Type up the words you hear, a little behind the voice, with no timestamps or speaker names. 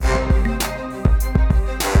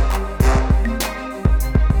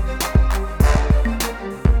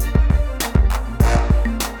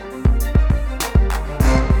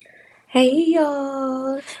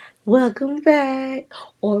y'all. Welcome back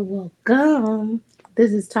or welcome.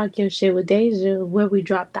 This is Talk Your Shit with Deja, where we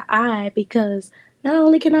drop the I because not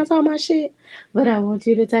only can I talk my shit, but I want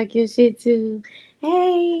you to talk your shit too.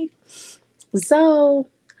 Hey, so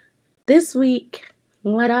this week,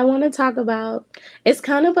 what I want to talk about is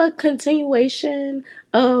kind of a continuation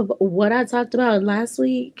of what I talked about last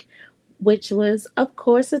week, which was, of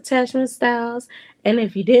course, attachment styles. And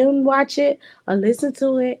if you didn't watch it or listen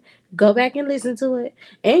to it, go back and listen to it.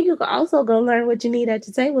 And you can also go learn what you need at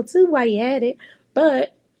your table too while you're at it.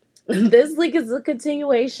 But this week is a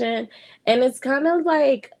continuation, and it's kind of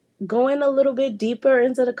like going a little bit deeper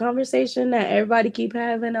into the conversation that everybody keep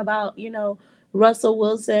having about, Russell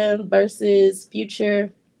Wilson versus Future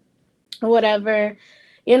or whatever.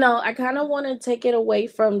 I kind of want to take it away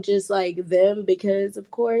from just like them because, of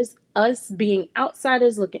course, us being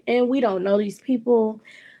outsiders looking in, we don't know these people.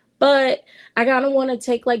 But I kind of want to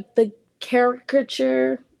take like the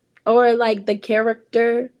caricature or like the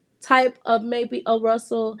character type of maybe a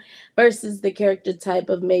Russell versus the character type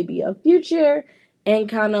of maybe a Future and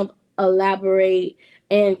kind of elaborate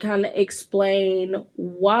and kind of explain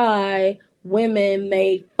why women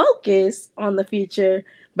may focus on the Future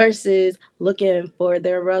versus looking for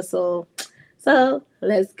their Russell. So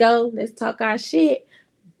let's go. Let's talk our shit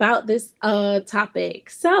about this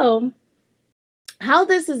topic. So how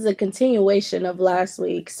this is a continuation of last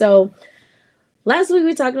week. So last week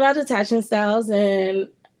we talked about attachment styles, and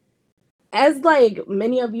as like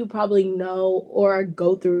many of you probably know or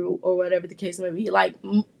go through or whatever the case may be, like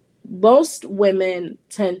most women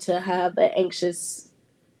tend to have an anxious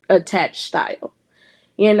attached style.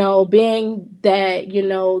 Being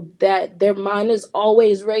that, that their mind is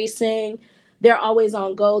always racing, they're always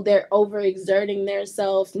on go, they're overexerting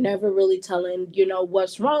themselves, never really telling,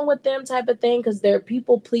 what's wrong with them type of thing, because they're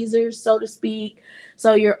people pleasers, so to speak.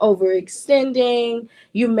 So you're overextending.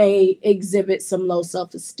 You may exhibit some low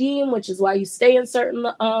self-esteem, which is why you stay in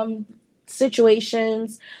certain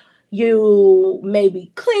situations. You may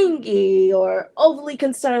be clingy or overly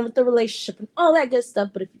concerned with the relationship and all that good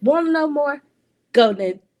stuff. But if you want to know more, go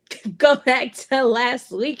to go back to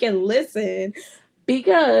last week and listen,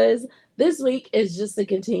 because this week is just a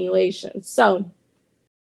continuation. So,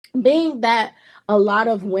 being that a lot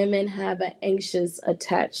of women have an anxious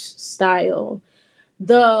attached style,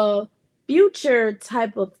 the Future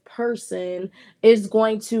type of person is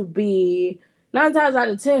going to be 9 times out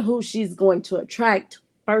of 10 who she's going to attract,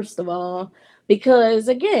 first of all, because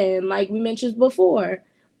again, like we mentioned before,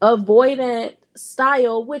 avoidant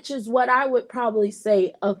style, which is what I would probably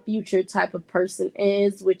say a Future type of person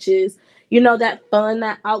is, which is, that fun,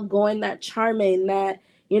 that outgoing, that charming, that,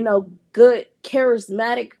 good,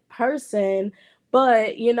 charismatic person,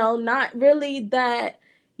 but, not really that,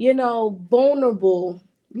 vulnerable,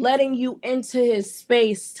 letting you into his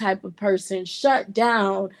space type of person, shut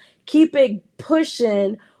down, keep it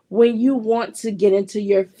pushing when you want to get into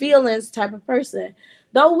your feelings type of person.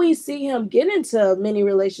 Though we see him get into many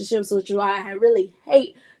relationships, which is why I really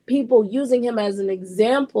hate people using him as an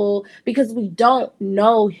example, because we don't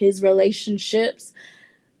know his relationships.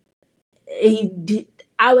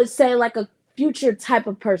 I would say like a Future type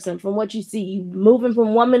of person, from what you see, moving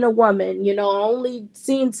from woman to woman, only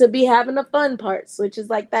seem to be having the fun parts, which is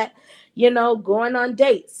like that, going on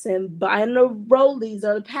dates and buying the rollies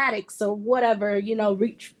or the paddocks or whatever,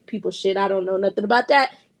 rich people shit. I don't know nothing about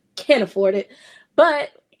that. Can't afford it.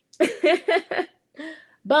 But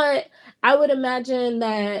but I would imagine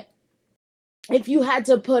that if you had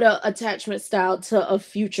to put a attachment style to a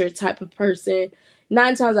Future type of person,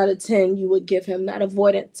 9 times out of 10 you would give him that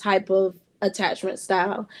avoidant type of attachment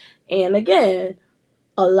style. And again,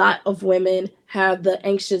 a lot of women have the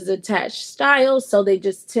anxious attached style, so they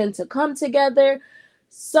just tend to come together.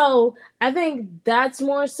 So I think that's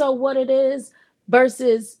more so what it is,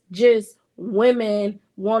 versus just women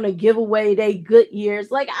want to give away their good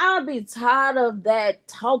years. Like, I'll be tired of that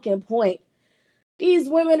talking point. These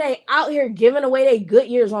women ain't out here giving away their good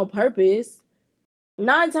years on purpose.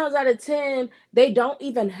 9 times out of 10, they don't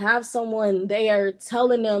even have someone there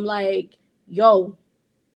telling them, like, yo,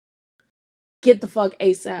 get the fuck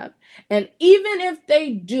ASAP. And even if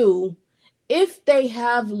they do, if they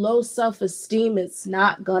have low self esteem, it's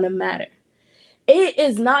not gonna matter. It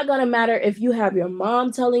is not gonna matter if you have your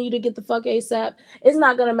mom telling you to get the fuck ASAP. It's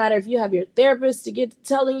not gonna matter if you have your therapist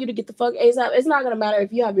telling you to get the fuck ASAP. It's not gonna matter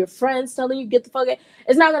if you have your friends telling you to get the fuck.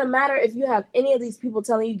 It's not gonna matter if you have any of these people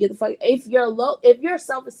telling you to get the fuck. If your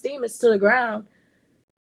self esteem is to the ground,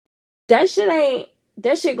 that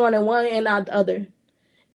shit going in one and out the other.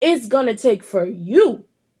 It's gonna take for you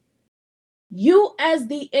You as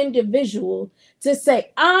the individual to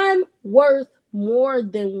say, I'm worth more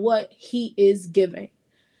than what he is giving.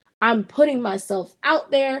 I'm putting myself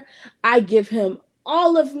out there. I give him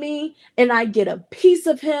all of me and I get a piece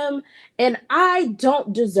of him. And I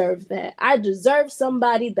don't deserve that. I deserve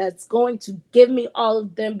somebody that's going to give me all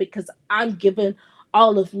of them because I'm giving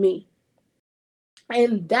all of me.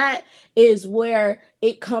 And that is where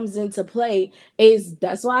it comes into play. Is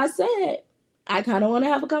that's why I said I kind of want to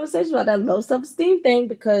have a conversation about that low self-esteem thing,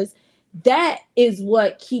 because that is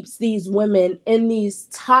what keeps these women in these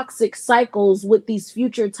toxic cycles with these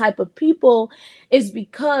future type of people, is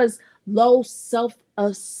because low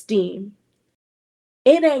self-esteem.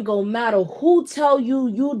 It ain't gonna matter who tell you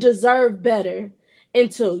you deserve better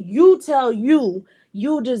until you tell you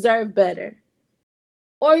deserve better.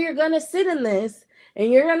 Or you're gonna sit in this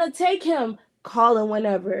and you're gonna take him calling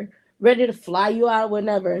whenever, ready to fly you out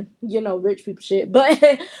whenever, rich people shit. But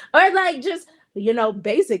or like just,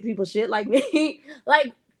 basic people shit like me,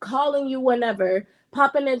 like calling you whenever,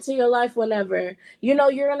 popping into your life whenever.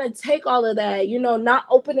 You're gonna take all of that, not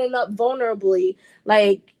opening up vulnerably,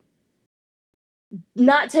 like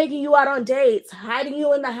not taking you out on dates, hiding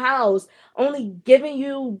you in the house, only giving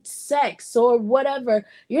you sex or whatever.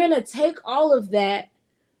 You're gonna take all of that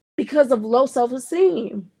because of low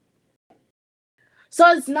self-esteem. So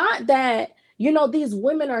it's not that, these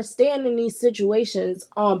women are staying in these situations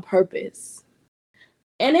on purpose.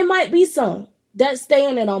 And it might be some that stay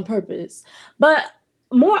in it on purpose. But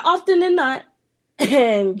more often than not,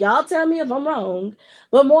 and y'all tell me if I'm wrong,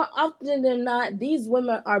 but more often than not, these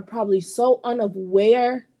women are probably so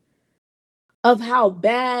unaware of how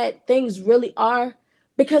bad things really are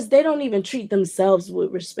because they don't even treat themselves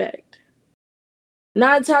with respect.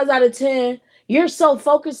 9 times out of 10, you're so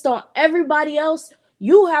focused on everybody else,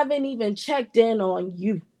 you haven't even checked in on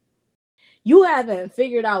you. You haven't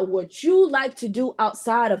figured out what you like to do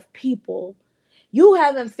outside of people. You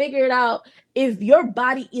haven't figured out if your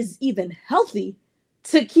body is even healthy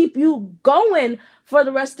to keep you going for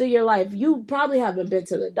the rest of your life. You probably haven't been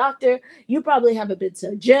to the doctor. You probably haven't been to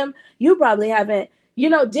a gym. You probably haven't,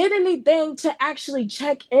 did anything to actually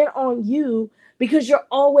check in on you because you're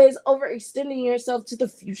always overextending yourself to the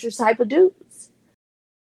future type of dudes.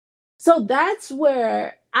 So that's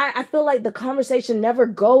where I feel like the conversation never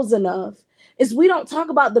goes enough. Is we don't talk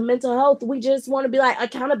about the mental health. We just want to be like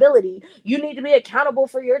accountability. You need to be accountable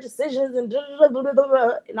for your decisions and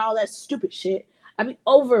and all that stupid shit. I mean,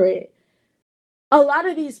 over it. A lot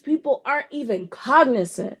of these people aren't even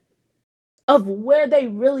cognizant of where they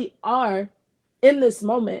really are in this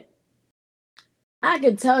moment. I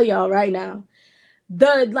can tell y'all right now,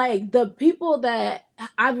 the people that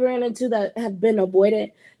I've ran into that have been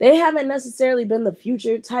avoidant, they haven't necessarily been the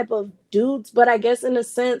future type of dudes, but I guess in a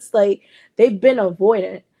sense, like they've been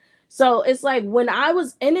avoidant. So it's like when I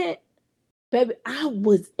was in it, baby, I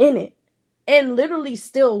was in it and literally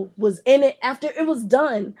still was in it after it was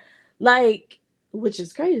done. Like, which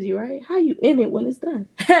is crazy, right? How you in it when it's done?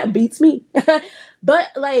 Beats me. But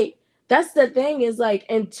like, that's the thing, is like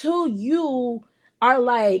until you are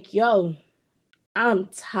like, yo, I'm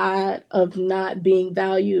tired of not being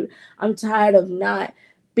valued. I'm tired of not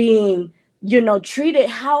being, treated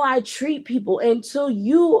how I treat people, until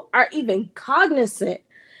you are even cognizant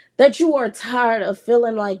that you are tired of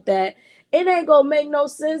feeling like that. It ain't gonna make no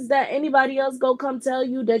sense that anybody else go come tell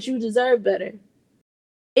you that you deserve better.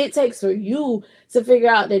 It takes for you to figure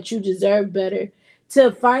out that you deserve better,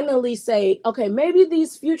 to finally say, okay, maybe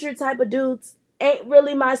these future type of dudes ain't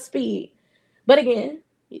really my speed. But again,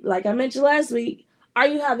 like I mentioned last week, are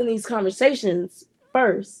you having these conversations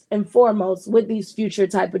first and foremost with these future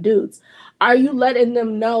type of dudes? Are you letting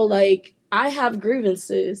them know, like, I have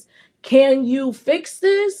grievances? Can you fix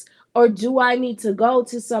this? Or do I need to go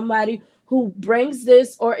to somebody who brings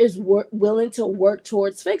this or is willing to work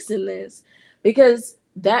towards fixing this? Because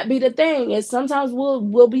that be the thing, is sometimes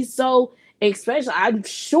we'll be so, especially I'm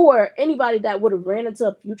sure anybody that would have ran into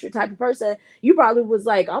a future type of person, you probably was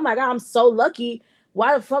like, oh my god, I'm so lucky.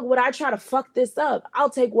 Why the fuck would I try to fuck this up? I'll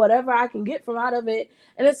take whatever I can get from out of it.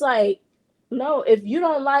 And it's like, no, if you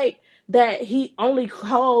don't like that he only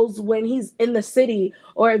calls when he's in the city,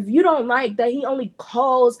 or if you don't like that he only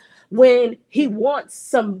calls when he wants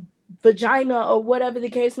some vagina or whatever the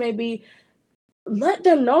case may be, let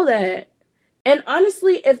them know that. And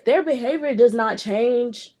honestly, if their behavior does not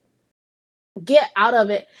change, get out of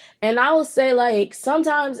it. And I will say, like,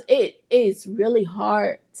 sometimes it is really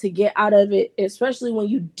hard to get out of it, especially when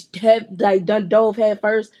you have like done dove head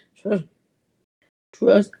first.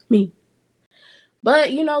 Trust me.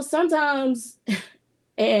 But sometimes,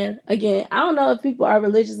 and again, I don't know if people are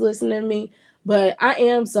religious listening to me, but I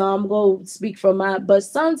am, so I'm going to speak for my. But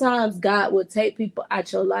sometimes God will take people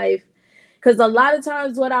out your life, because a lot of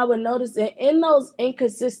times what I would notice in those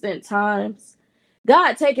inconsistent times,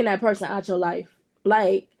 God taking that person out your life.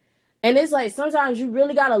 Like, and it's like sometimes you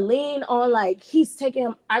really gotta lean on, like, He's taking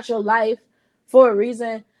him out your life for a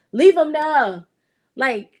reason. Leave him there.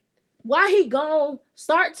 Like, why he gone?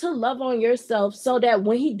 Start to love on yourself so that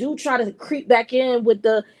when he do try to creep back in with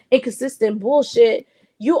the inconsistent bullshit,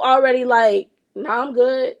 you already like, nah, I'm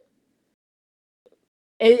good.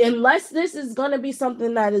 Unless this is gonna be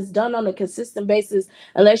something that is done on a consistent basis,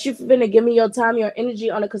 unless you're gonna give me your time, your energy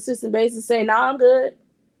on a consistent basis, say, nah, I'm good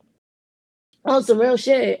on some real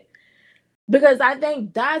shit. Because I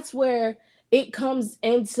think that's where it comes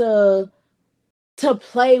into to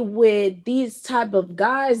play with these type of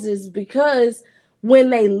guys, is because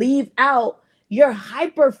when they leave out, you're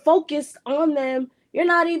hyper focused on them. You're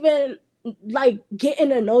not even like getting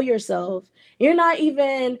to know yourself. You're not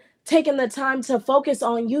even taking the time to focus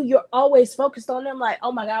on you. You're always focused on them, like,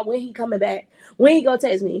 oh my god, when he coming back, when he gonna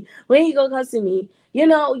text me, when he gonna come to me.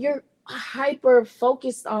 You're hyper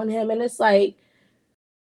focused on him, and it's like,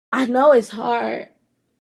 I know it's hard,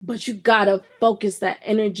 but you gotta focus that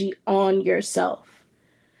energy on yourself.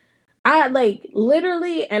 I like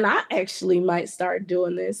literally, and I actually might start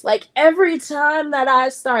doing this. Like, every time that I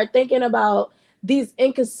start thinking about these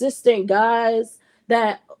inconsistent guys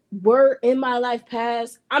that were in my life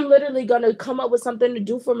past, I'm literally gonna come up with something to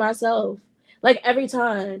do for myself. Like, every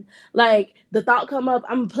time, like, the thought come up,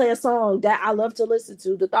 I'm gonna play a song that I love to listen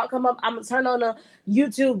to. The thought come up, I'm gonna turn on a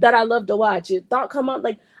YouTube that I love to watch. The thought come up,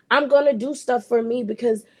 like, I'm gonna do stuff for me,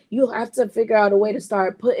 because you have to figure out a way to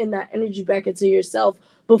start putting that energy back into yourself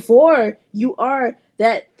before you are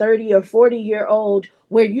that 30 or 40-year old,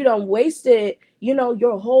 where you don't wasted,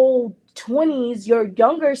 your whole 20s, your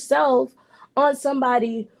younger self, on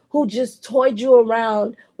somebody who just toyed you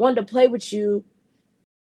around, wanted to play with you,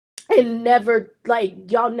 and never,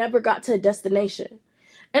 like, y'all never got to a destination.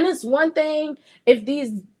 And it's one thing if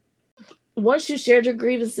these once you shared your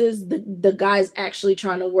grievances, the guy's actually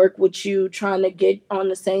trying to work with you, trying to get on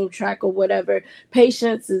the same track or whatever.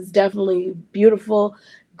 Patience is definitely beautiful.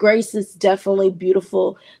 Grace is definitely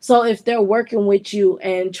beautiful. So if they're working with you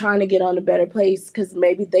and trying to get on a better place, because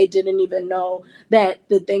maybe they didn't even know that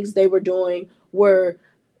the things they were doing were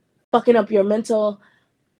fucking up your mental,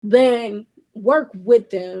 then work with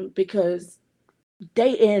them, because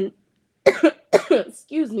dating,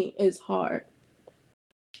 excuse me, is hard.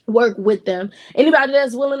 Work with them. Anybody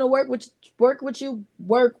that's willing to work with you,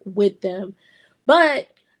 work with them. But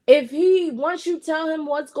if he, once you tell him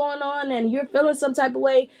what's going on and you're feeling some type of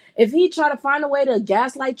way, if he try to find a way to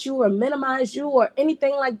gaslight you or minimize you or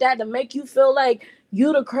anything like that to make you feel like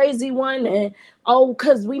you the crazy one, and, oh,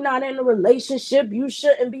 because we not in a relationship, you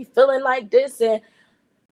shouldn't be feeling like this, and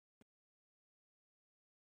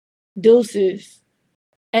deuces.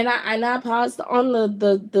 And I paused on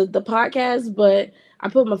the podcast, but I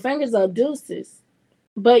put my fingers up, deuces.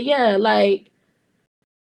 But yeah, like,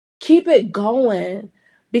 keep it going,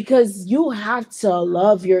 because you have to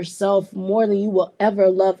love yourself more than you will ever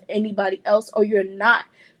love anybody else, or you're not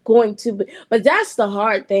going to be. But that's the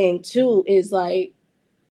hard thing too, is like,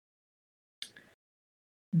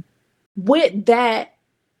 with that,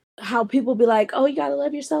 how people be like, oh, you gotta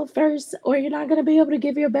love yourself first, or you're not gonna be able to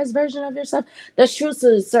give your best version of yourself. That's true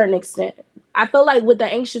to a certain extent. I feel like with the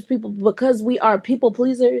anxious people, because we are people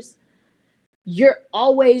pleasers, you're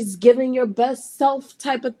always giving your best self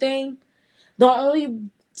type of thing. The only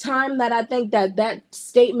time that I think that that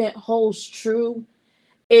statement holds true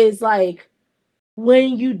is like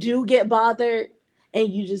when you do get bothered and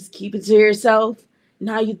you just keep it to yourself.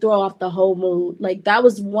 Now you throw off the whole mood. Like, that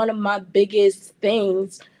was one of my biggest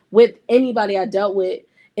things with anybody I dealt with.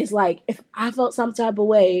 It's like, if I felt some type of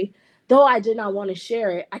way, though I did not want to share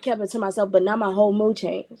it, I kept it to myself, but now my whole mood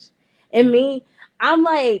changed. And me, I'm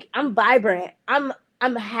like, I'm vibrant.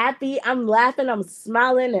 I'm happy, I'm laughing, I'm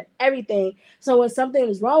smiling and everything. So when something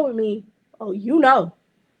is wrong with me, oh,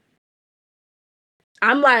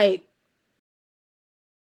 I'm like,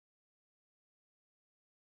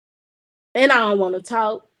 and I don't want to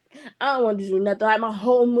talk. I don't want to do nothing. Like, my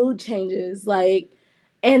whole mood changes. Like,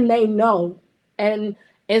 and they know. And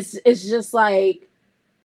it's just like,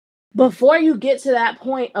 before you get to that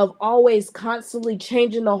point of always constantly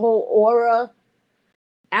changing the whole aura,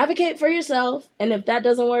 advocate for yourself. And if that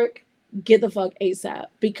doesn't work, get the fuck ASAP.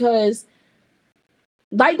 Because,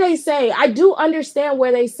 like they say, I do understand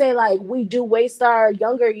where they say, like, we do waste our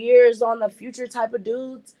younger years on the future type of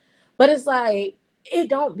dudes, but it's like, it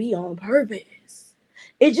don't be on purpose.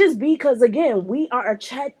 It just be because, again, we are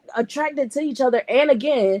attracted to each other, and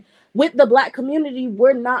again, with the Black community,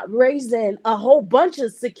 we're not raising a whole bunch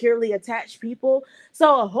of securely attached people.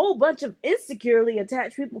 So a whole bunch of insecurely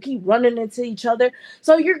attached people keep running into each other.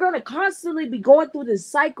 So you're going to constantly be going through this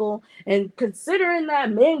cycle. And considering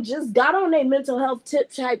that men just got on a mental health tip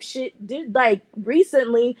type shit, did like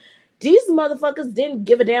recently, these motherfuckers didn't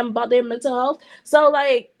give a damn about their mental health. So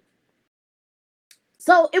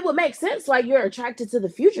it would make sense why you're attracted to the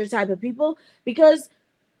future type of people, because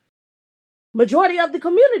majority of the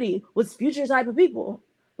community was future type of people.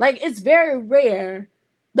 Like, it's very rare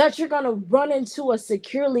that you're gonna run into a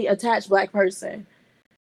securely attached Black person.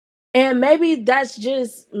 And maybe that's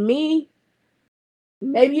just me.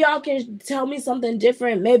 Maybe y'all can tell me something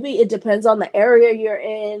different. Maybe it depends on the area you're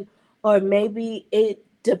in, or maybe it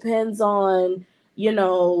depends on, you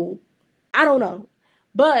know, I don't know.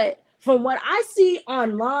 But from what I see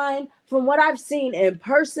online, from what I've seen in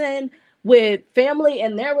person with family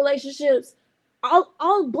and their relationships,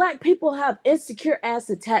 all Black people have insecure ass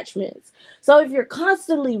attachments. So if you're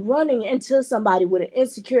constantly running into somebody with an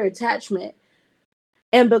insecure attachment,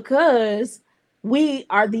 and because we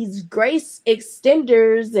are these grace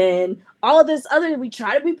extenders and all this other, we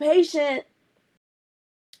try to be patient,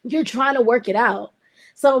 you're trying to work it out.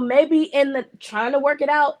 So maybe in the trying to work it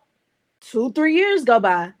out, 2-3 years go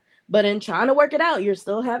by, but in trying to work it out, you're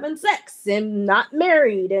still having sex and not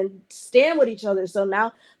married and staying with each other. So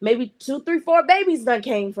now maybe 2, 3, 4 babies done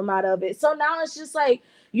came from out of it. So now it's just like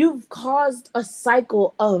you've caused a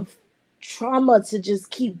cycle of trauma to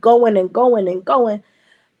just keep going and going and going.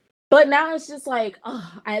 But now it's just like,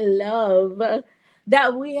 oh, I love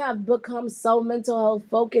that we have become so mental health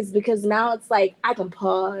focused, because now it's like I can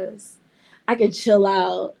pause, I can chill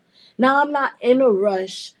out. Now I'm not in a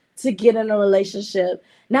rush to get in a relationship.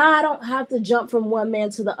 Now I don't have to jump from one man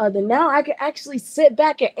to the other. Now I can actually sit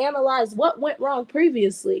back and analyze what went wrong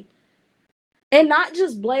previously and not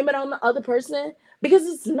just blame it on the other person, because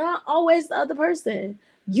it's not always the other person.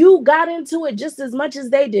 You got into it just as much as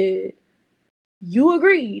they did. You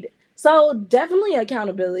agreed. So definitely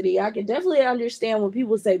accountability. I can definitely understand when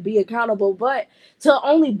people say be accountable, but to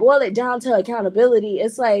only boil it down to accountability,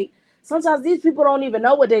 it's like sometimes these people don't even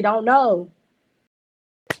know what they don't know.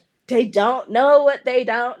 They don't know what they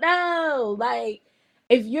don't know. Like,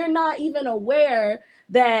 if you're not even aware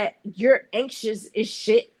that you're anxious is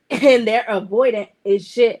shit and they're avoidant is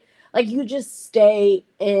shit, like, you just stay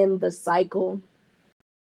in the cycle.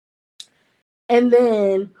 And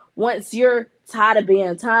then once you're tired of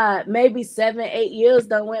being tired, maybe 7, 8 years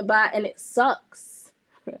done went by and it sucks.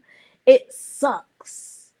 It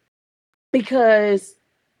sucks because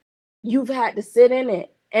you've had to sit in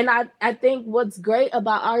it. And I think what's great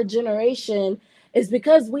about our generation is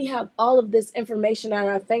because we have all of this information at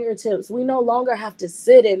our fingertips, we no longer have to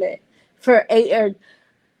sit in it for 8 or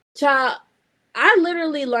child. I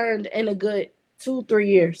literally learned in a good 2, 3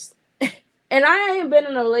 years. And I ain't been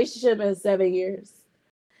in a relationship in 7 years.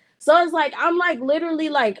 So it's like, I'm like literally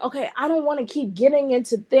like, okay, I don't want to keep getting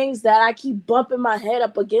into things that I keep bumping my head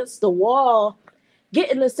up against the wall,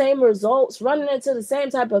 getting the same results, running into the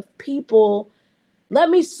same type of people. Let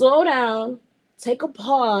me slow down, take a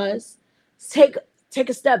pause, take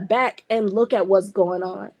a step back and look at what's going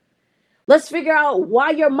on. Let's figure out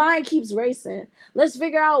why your mind keeps racing. Let's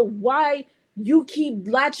figure out why you keep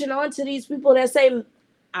latching on to these people that say,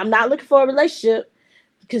 I'm not looking for a relationship.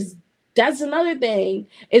 Because that's another thing,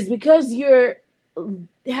 is because you're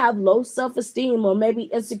have low self-esteem or maybe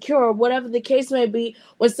insecure or whatever the case may be.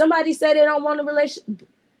 When somebody say they don't want a relationship,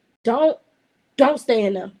 don't stay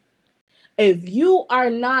in them. If you are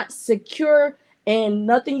not secure and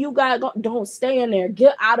nothing you got, don't stay in there.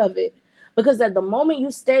 Get out of it. Because at the moment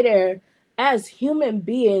you stay there, as human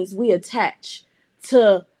beings, we attach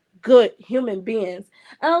to good human beings.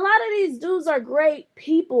 And a lot of these dudes are great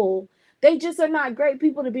people. They just are not great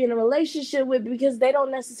people to be in a relationship with because they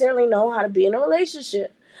don't necessarily know how to be in a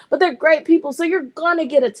relationship. But they're great people, so you're going to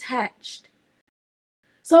get attached.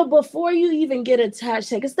 So before you even get attached,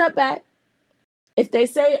 take a step back. If they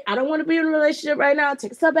say, I don't want to be in a relationship right now,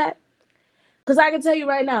 take a step back. Because I can tell you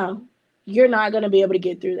right now, you're not going to be able to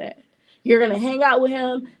get through that. You're going to hang out with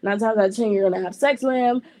him. 9 times out of 10, you're going to have sex with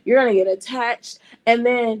him. You're going to get attached. And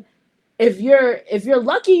then if you're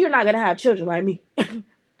lucky, you're not going to have children like me.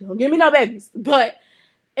 Don't give me no babies. But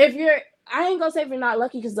I ain't going to say if you're not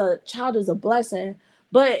lucky because the child is a blessing.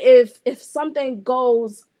 But if something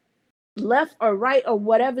goes left or right or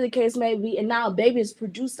whatever the case may be, and now a baby is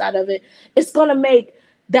produced out of it, it's going to make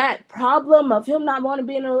that problem of him not wanting to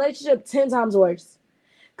be in a relationship 10 times worse.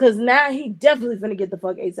 Because now he definitely finna get the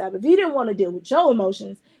fuck ASAP. If he didn't want to deal with your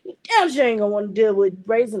emotions, he damn sure ain't gonna want to deal with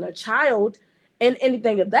raising a child and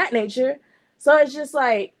anything of that nature. So it's just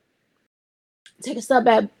like, take a step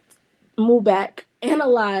back, move back,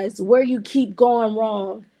 analyze where you keep going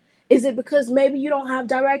wrong. Is it because maybe you don't have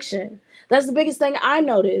direction? That's the biggest thing I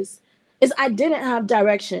noticed is I didn't have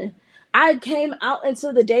direction. I came out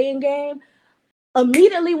into the dating game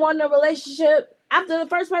immediately wanting a relationship. After the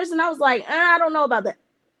first person, I was like, I don't know about that.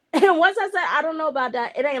 And once I said I don't know about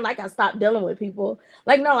that, it ain't like I stopped dealing with people.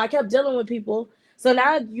 Like, no, I kept dealing with people. So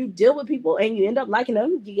now you deal with people and you end up liking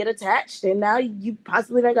them, you get attached, and now you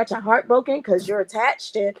possibly done got your heart broken because you're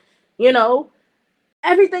attached, and you know,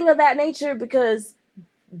 everything of that nature because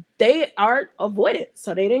they are avoidant.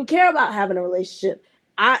 So they didn't care about having a relationship.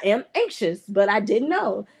 I am anxious, but I didn't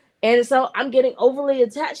know. And so I'm getting overly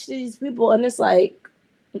attached to these people, and it's like,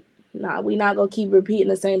 nah, we're not gonna keep repeating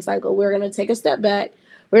the same cycle. We're gonna take a step back.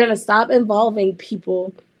 We're gonna stop involving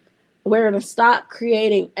people. We're gonna stop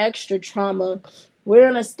creating extra trauma. We're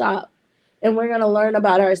gonna stop and we're gonna learn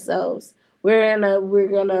about ourselves. We're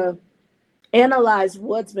gonna analyze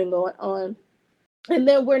what's been going on. And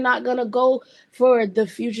then we're not gonna go for the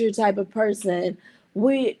future type of person.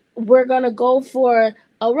 We're gonna go for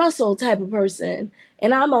a Russell type of person.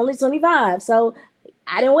 And I'm only 25. So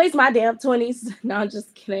I didn't waste my damn 20s. No, I'm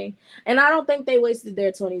just kidding. And I don't think they wasted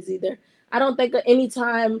their 20s either. I don't think at any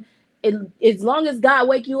time, as long as God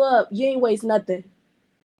wake you up, you ain't waste nothing.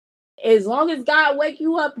 As long as God wake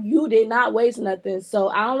you up, you did not waste nothing. So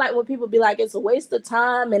I don't like when people be like, it's a waste of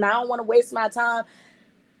time and I don't want to waste my time.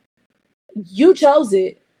 You chose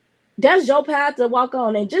it. That's your path to walk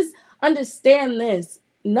on. And just understand this.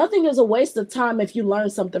 Nothing is a waste of time if you learn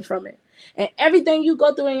something from it. And everything you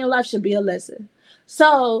go through in your life should be a lesson.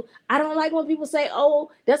 So I don't like when people say, oh,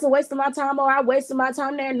 that's a waste of my time or I wasted my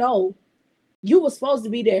time there. No, you were supposed to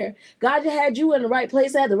be there. God had you in the right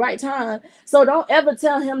place at the right time. So don't ever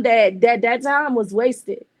tell him that time was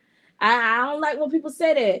wasted. I don't like when people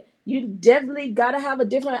say that. You definitely got to have a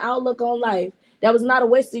different outlook on life. That was not a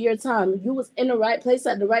waste of your time. You was in the right place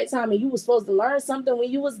at the right time, and you were supposed to learn something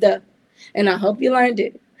when you was there. And I hope you learned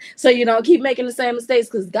it. So you don't keep making the same mistakes,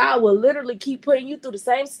 because God will literally keep putting you through the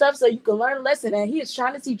same stuff so you can learn a lesson, and he is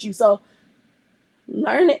trying to teach you. So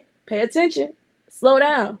learn it. Pay attention. Slow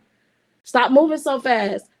down. Stop moving so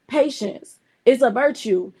fast. Patience is a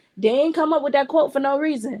virtue. They ain't come up with that quote for no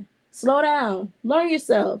reason. Slow down. Learn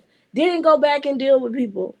yourself. Then go back and deal with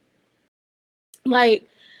people. Like,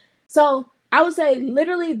 so I would say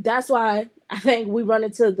literally that's why I think we run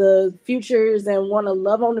into the futures and want to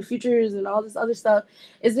love on the futures and all this other stuff,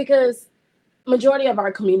 is because majority of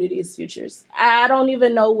our community is futures. I don't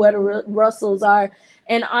even know where the Russells are.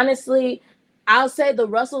 And honestly, I'll say the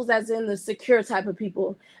Russells as in the secure type of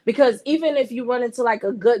people. Because even if you run into like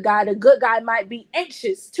a good guy, the good guy might be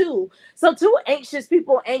anxious too. So two anxious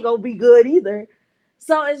people ain't gonna be good either.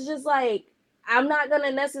 So it's just like, I'm not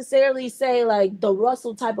gonna necessarily say like the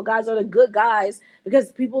Russell type of guys are the good guys,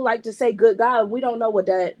 because people like to say good guy. We don't know what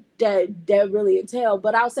that really entail.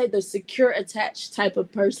 But I'll say the secure attached type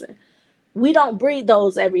of person. We don't breed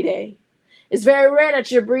those every day. It's very rare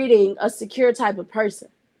that you're breeding a secure type of person.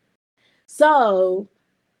 So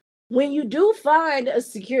when you do find a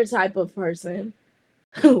secure type of person,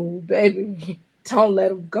 oh baby, don't let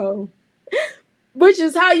them go. Which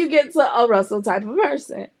is how you get to a Russell type of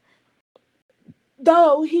person.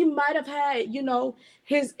 Though he might have had,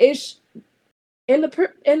 his ish in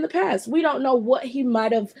the past. We don't know what he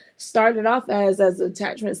might have started off as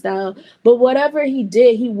attachment style, but whatever he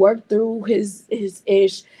did, he worked through his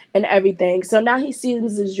ish and everything. So now he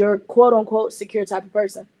seems as your quote unquote secure type of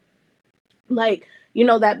person. Like,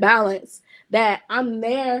 that balance, that I'm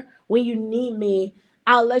there when you need me.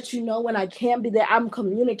 I'll let you know when I can't be there. I'm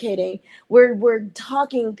communicating. We're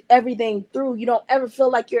talking everything through. You don't ever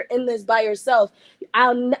feel like you're in this by yourself.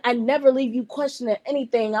 I never leave you questioning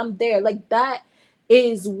anything. I'm there. Like, that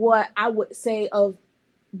is what I would say of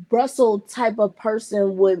Russell type of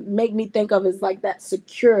person would make me think of, as like that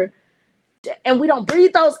secure. And we don't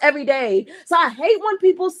breathe those every day. So I hate when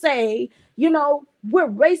people say, we're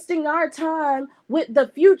wasting our time with the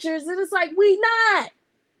futures. And it's like, we not.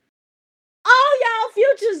 All y'all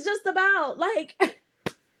futures just about like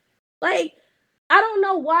I don't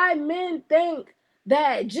know why men think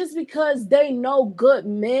that just because they know good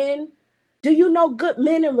men. Do you know good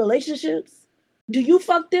men in relationships? Do you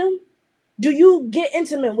fuck them? Do you get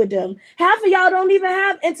intimate with them? Half of y'all don't even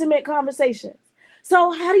have intimate conversations.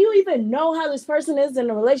 So how do you even know how this person is in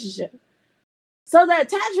a relationship? So the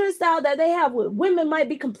attachment style that they have with women might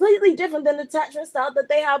be completely different than the attachment style that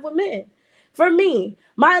they have with men. For me,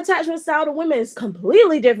 my attachment style to women is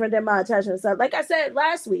completely different than my attachment style. Like I said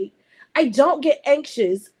last week, I don't get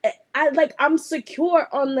anxious. I'm secure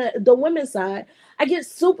on the women's side. I get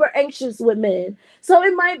super anxious with men. So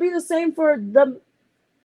it might be the same for the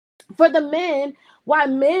men. Why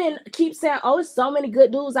men keep saying, "Oh, it's so many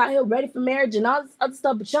good dudes out here ready for marriage and all this other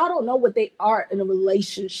stuff," but y'all don't know what they are in a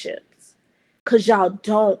relationships, cause y'all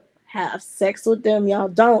don't have sex with them. Y'all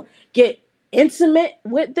don't get intimate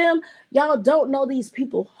with them. Y'all don't know these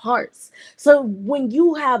people's hearts. So when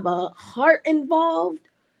you have a heart involved,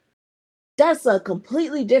 that's a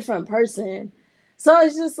completely different person. So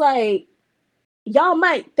it's just like y'all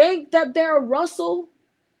might think that they're a Russell,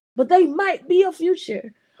 but they might be a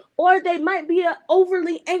Future, or they might be an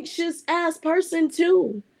overly anxious ass person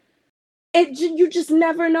too. You just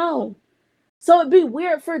never know. So it'd be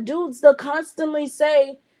weird for dudes to constantly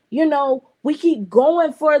say, we keep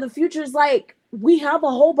going for the Futures, like we have a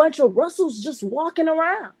whole bunch of Russells just walking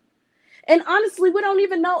around. And honestly, we don't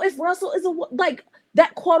even know if Russell is like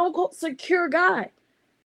that quote unquote secure guy.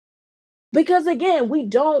 Because again, we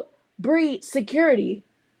don't breed security.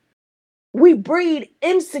 We breed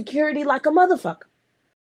insecurity like a motherfucker.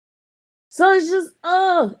 So it's just,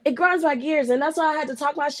 it grinds my gears. And that's why I had to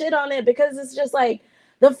talk my shit on it, because it's just like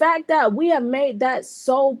the fact that we have made that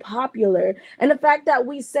so popular, and the fact that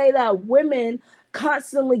we say that women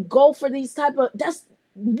constantly go for these that's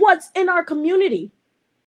what's in our community.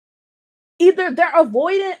 Either they're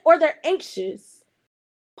avoidant or they're anxious.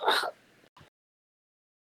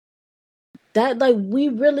 That, like, we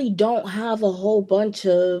really don't have a whole bunch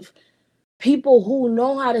of people who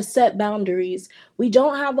know how to set boundaries. We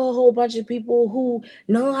don't have a whole bunch of people who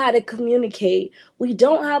know how to communicate. We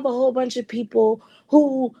don't have a whole bunch of people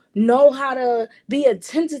who know how to be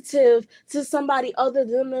attentive to somebody other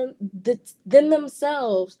than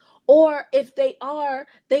themselves. Or if they are,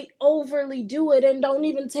 they overly do it and don't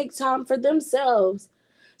even take time for themselves.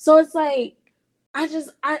 So it's like,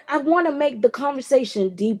 I want to make the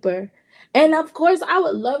conversation deeper. And of course, I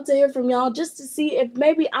would love to hear from y'all just to see if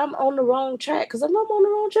maybe I'm on the wrong track. Because if I'm on the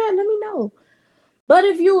wrong track, let me know. But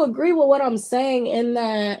if you agree with what I'm saying, in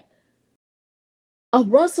that a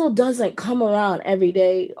Russell doesn't come around every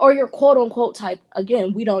day, or your quote unquote type,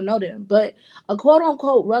 again, we don't know them, but a quote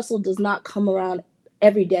unquote Russell does not come around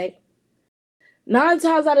every day. 9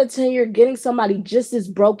 times out of 10, you're getting somebody just as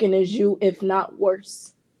broken as you, if not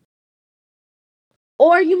worse.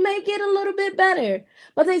 Or you may get a little bit better,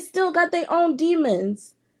 but they still got their own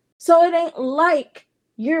demons. So it ain't like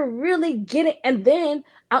you're really getting, and then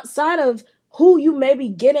outside of who you may be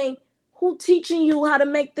getting, who teaching you how to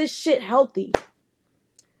make this shit healthy?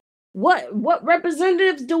 What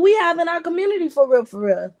representatives do we have in our community, for real, for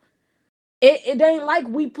real? It ain't like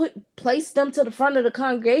we place them to the front of the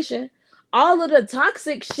congregation. All of the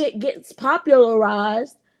toxic shit gets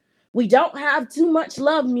popularized. We don't have too much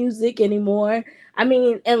love music anymore. I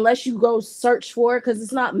mean, unless you go search for it, because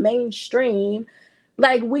it's not mainstream.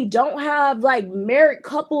 Like, we don't have like married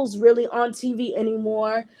couples really on TV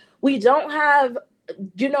anymore. We don't have,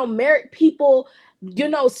 married people,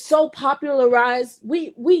 so popularized.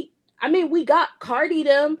 We got Cardi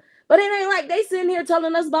them, but it ain't like they sitting here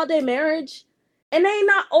telling us about their marriage. And they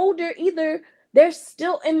not older either. They're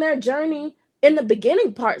still in their journey, in the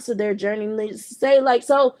beginning parts of their journey. Let's say, like,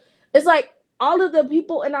 so it's like all of the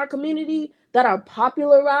people in our community that are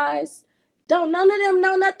popularized, don't none of them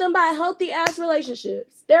know nothing about healthy ass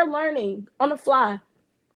relationships. They're learning on the fly.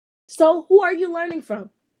 So who are you learning from?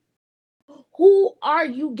 Who are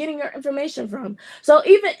you getting your information from? So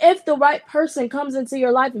even if the right person comes into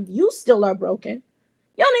your life, if you still are broken,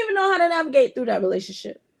 you don't even know how to navigate through that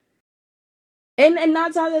relationship. And 9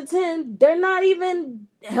 times out of 10, they're not even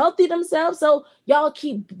healthy themselves. So y'all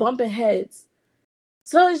keep bumping heads.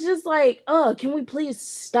 So it's just like, can we please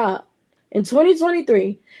stop? In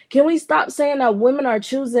 2023, can we stop saying that women are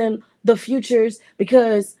choosing the Futures,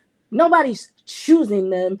 because nobody's choosing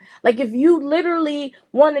them? Like, if you literally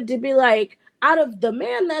wanted to be like, out of the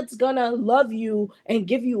man that's gonna love you and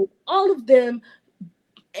give you all of them,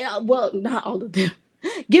 well, not all of them,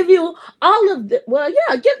 give you all of them, well,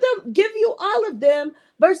 yeah, give you all of them,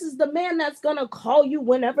 versus the man that's gonna call you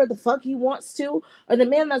whenever the fuck he wants to, or the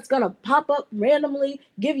man that's gonna pop up randomly,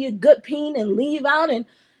 give you good peen and leave out, and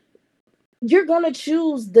you're gonna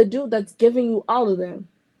choose the dude that's giving you all of them.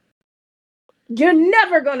 You're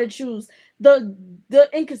never gonna choose the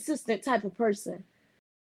inconsistent type of person.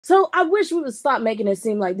 So I wish we would stop making it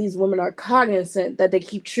seem like these women are cognizant that they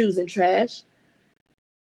keep choosing trash,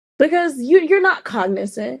 because you're not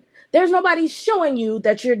cognizant. There's nobody showing you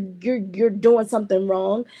that you're doing something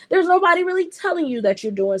wrong. There's nobody really telling you that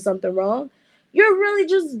you're doing something wrong. You're really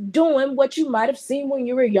just doing what you might have seen when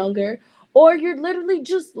you were younger, or you're literally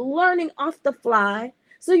just learning off the fly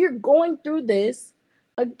So you're going through this.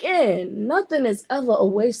 Again, nothing is ever a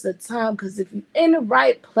waste of time, because if you're in the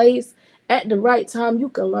right place at the right time, you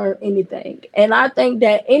can learn anything. And I think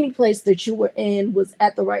that any place that you were in was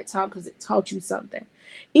at the right time because it taught you something.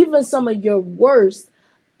 Even some of your worst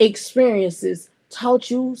experiences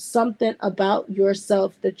taught you something about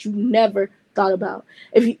yourself that you never thought about.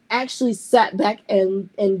 If you actually sat back and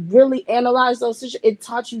really analyzed those situations, it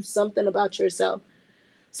taught you something about yourself.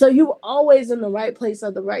 So you were always in the right place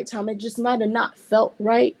at the right time. It just might have not felt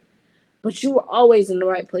right, but you were always in the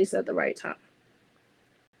right place at the right time.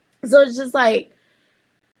 So it's just like,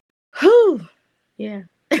 whew, yeah.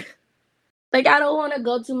 Like, I don't want to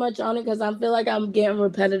go too much on it because I feel like I'm getting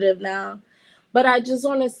repetitive now. But I just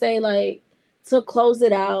want to say, like, to close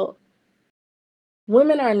it out,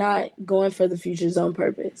 women are not going for the futures on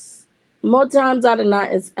purpose. More times out of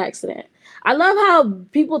not, it's accident. I love how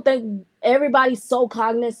people think everybody's so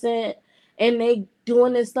cognizant and they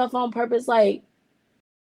doing this stuff on purpose. Like,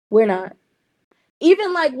 we're not.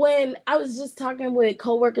 Even like when I was just talking with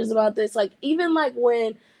coworkers about this, like even like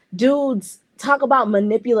when dudes talk about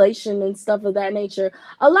manipulation and stuff of that nature,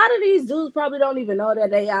 a lot of these dudes probably don't even know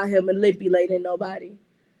that they out here manipulating nobody.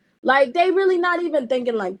 Like, they really not even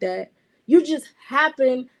thinking like that. You just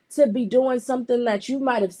happen to be doing something that you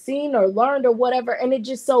might have seen or learned or whatever, and it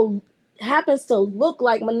just so happens to look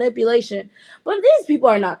like manipulation. But these people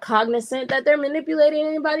are not cognizant that they're manipulating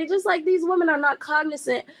anybody, just like these women are not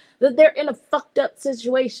cognizant that they're in a fucked up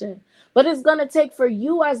situation. But it's gonna take for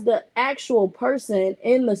you as the actual person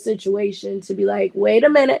in the situation to be like, wait a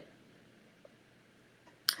minute,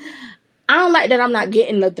 I don't like that I'm not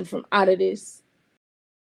getting nothing from out of this.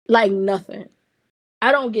 Like, nothing.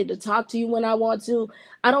 I don't get to talk to you when I want to.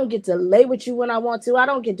 I don't get to lay with you when I want to. I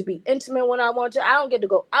don't get to be intimate when I want to. I don't get to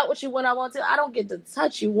go out with you when I want to. I don't get to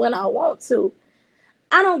touch you when I want to.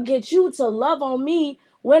 I don't get you to love on me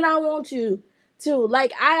when I want you to.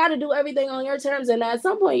 Like, I got to do everything on your terms, and at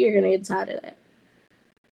some point, you're going to get tired of that.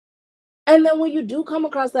 And then when you do come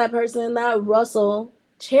across that person, that Russell,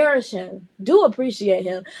 cherish him. Do appreciate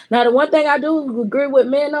him. Now, the one thing I do agree with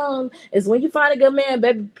men on is when you find a good man,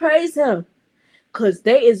 baby, praise him. Because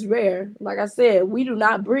they is rare. Like I said, we do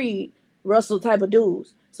not breed Russell type of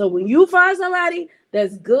dudes. So when you find somebody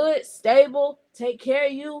that's good, stable, take care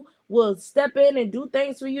of you, will step in and do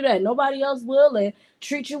things for you that nobody else will, and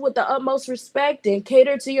treat you with the utmost respect and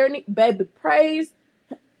cater to your needs, baby, praise.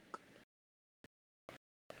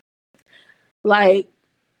 Like,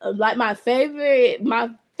 my favorite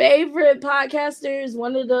podcasters,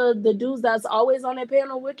 one of the dudes that's always on that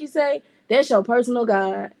panel, Wiki say, that's your personal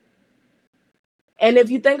God. And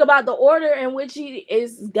if you think about the order in which he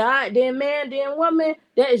is God, then man, then woman,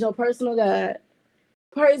 that is your personal God.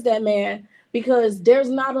 Praise that man, because there's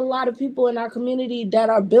not a lot of people in our community that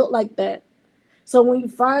are built like that. So when you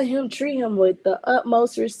find him, treat him with the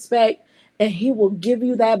utmost respect, and he will give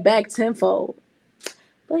you that back tenfold.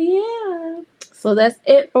 But yeah, so that's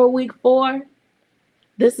it for week 4.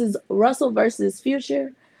 This is Russell versus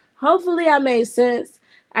Future. Hopefully, I made sense.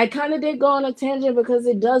 I kind of did go on a tangent because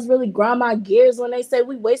it does really grind my gears when they say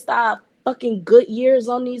we waste our fucking good years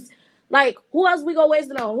on these. Like, who else we gonna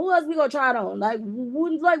waste it on? Who else we gonna try it on? Like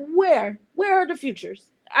where? Where are the futures?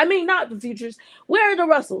 I mean, not the futures. Where are the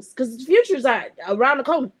Russells? Because the futures are around the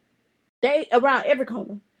corner. They around every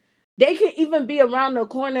corner. They can even be around the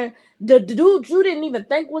corner. The dude you didn't even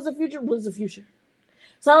think was a future was a future.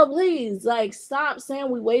 So please, like, stop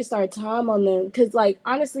saying we waste our time on them, because, like,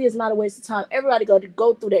 honestly, it's not a waste of time. Everybody got to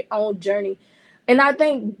go through their own journey, and I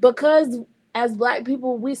think because as Black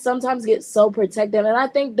people, we sometimes get so protective, and I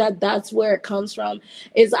think that that's where it comes from,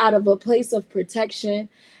 is out of a place of protection.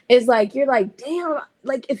 It's like you're like, damn,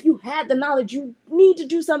 like if you had the knowledge, you need to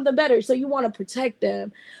do something better, so you want to protect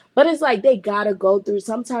them, but it's like they gotta go through.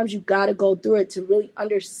 Sometimes you gotta go through it to really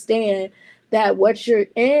understand that what you're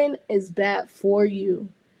in is bad for you,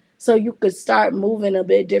 so you could start moving a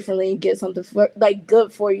bit differently and get something like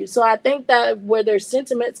good for you. So I think that where their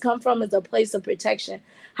sentiments come from is a place of protection.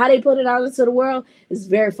 How they put it out into the world is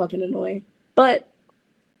very fucking annoying, but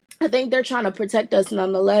I think they're trying to protect us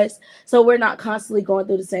nonetheless, so we're not constantly going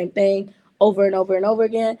through the same thing over and over and over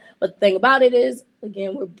again. But the thing about it is,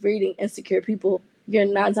 again, we're breeding insecure people. You're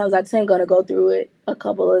 9 times out of 10 going to go through it a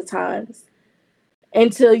couple of times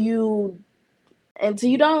until you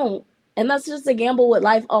don't. And that's just a gamble with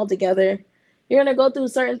life altogether. You're going to go through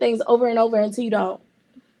certain things over and over until you don't.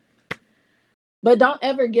 But don't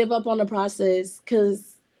ever give up on the process,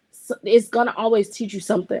 because it's going to always teach you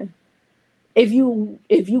something. If you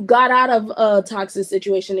got out of a toxic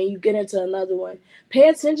situation and you get into another one, pay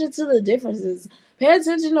attention to the differences. Pay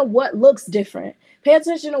attention to what looks different. Pay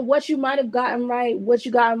attention to what you might have gotten right, what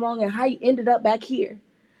you got wrong, and how you ended up back here.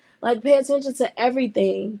 Like, pay attention to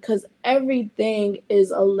everything, because everything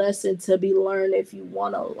is a lesson to be learned if you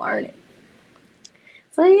want to learn it.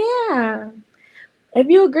 So, yeah. If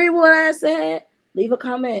you agree with what I said, leave a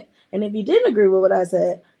comment. And if you didn't agree with what I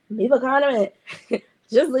said, leave a comment.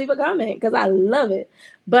 Just leave a comment because I love it.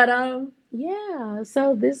 But yeah,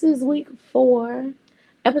 so this is week 4,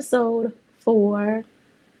 episode 4,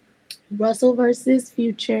 Russell versus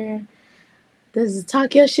Future. This is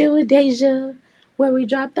Talk Your Shit with Deja, where we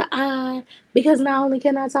drop the I, because not only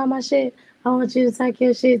can I talk my shit, I want you to talk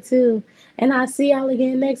your shit too. And I'll see y'all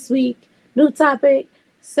again next week. New topic,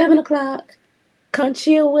 7 o'clock. Come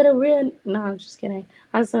chill with a real. No, I'm just kidding.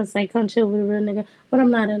 I was gonna say come chill with a real nigga, but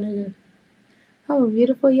I'm not a nigga. I'm a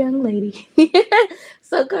beautiful young lady.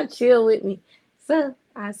 So come chill with me. So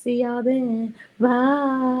I see y'all then.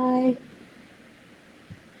 Bye.